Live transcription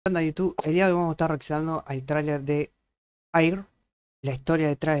¿Qué onda YouTube? El día de hoy vamos a estar reaccionando al tráiler de Air, la historia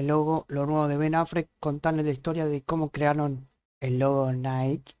detrás del logo, lo nuevo de Ben Affleck, contarles la historia de cómo crearon el logo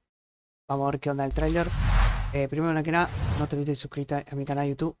Nike. Vamos a ver qué onda el tráiler. Primero que nada, no te olvides de suscribirte a mi canal de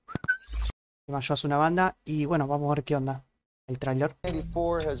YouTube, que me ayudas una banda. Y bueno, vamos a ver qué onda el tráiler.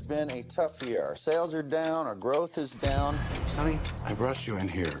 1984 has been a tough year. Our sales are down, our growth is down. Sonny, I brought you in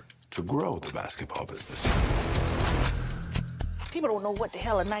here to grow the basketball business. People don't know what the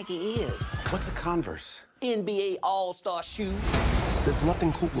hell a Nike is. What's a Converse? NBA All-Star shoe. There's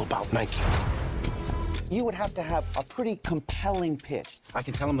nothing cool about Nike. You would have to have a pretty compelling pitch. I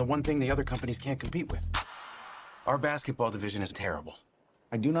can tell them the one thing the other companies can't compete with. Our basketball division is terrible.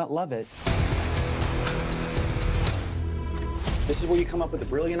 I do not love it. This is where you come up with a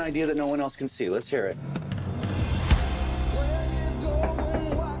brilliant idea that no one else can see. Let's hear it.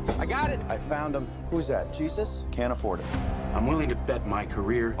 I got it. I found him. Who's that? Jesus? Can't afford it. I'm willing to bet my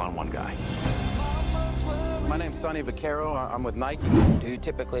career on one guy. My name's Sonny Vaccaro. I'm with Nike. Do you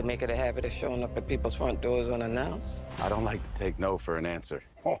typically make it a habit of showing up at people's front doors unannounced? I don't like to take no for an answer.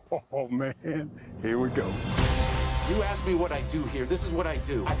 Oh, man. Here we go. You ask me what I do here. This is what I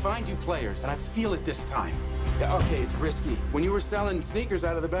do. I find you players, and I feel it this time. Yeah, okay, it's risky. When you were selling sneakers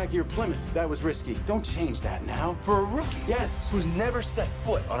out of the back of your Plymouth, that was risky. Don't change that now. For a rookie? Yes. Who's never set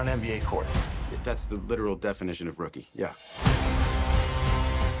foot on an NBA court. That's the literal definition of rookie, yeah.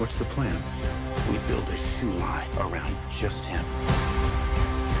 What's the plan? We build a shoe line around just him.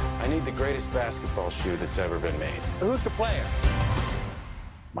 I need the greatest basketball shoe that's ever been made. Who's the player?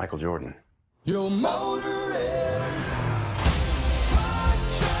 Michael Jordan. Your motor is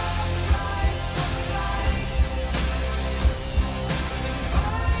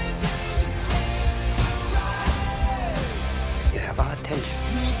You have our attention.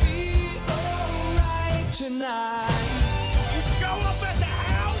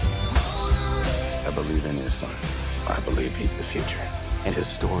 I believe in your son. I believe he's the future. And his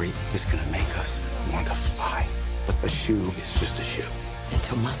story is gonna make us want to fly. But a shoe is just a shoe.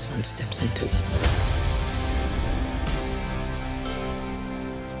 Until my son steps into it.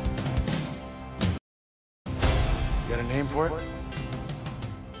 Got a name for it?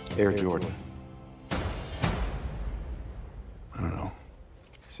 Air Jordan. I don't know.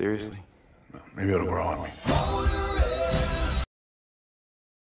 Seriously? Maybe it'll grow on me.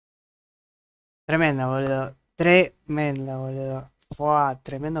 Tremenda, boludo. Tremenda, boludo. Fua,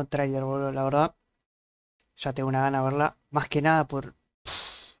 tremendo tráiler, boludo, la verdad. Ya tengo una gana de verla. Más que nada por...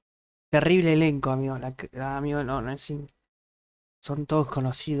 terrible elenco, amigo. Amigo, no es... Son todos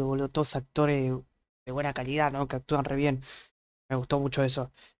conocidos, boludo. Todos actores de buena calidad, ¿no? Que actúan re bien. Me gustó mucho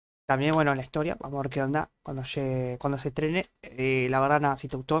eso. También, bueno, la historia. Vamos a ver qué onda cuando se estrene. La verdad, nada, si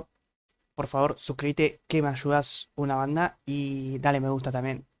te gustó, por favor, suscríbete, que me ayudas una banda. Y dale me gusta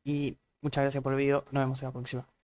también. Y muchas gracias por el video. Nos vemos en la próxima.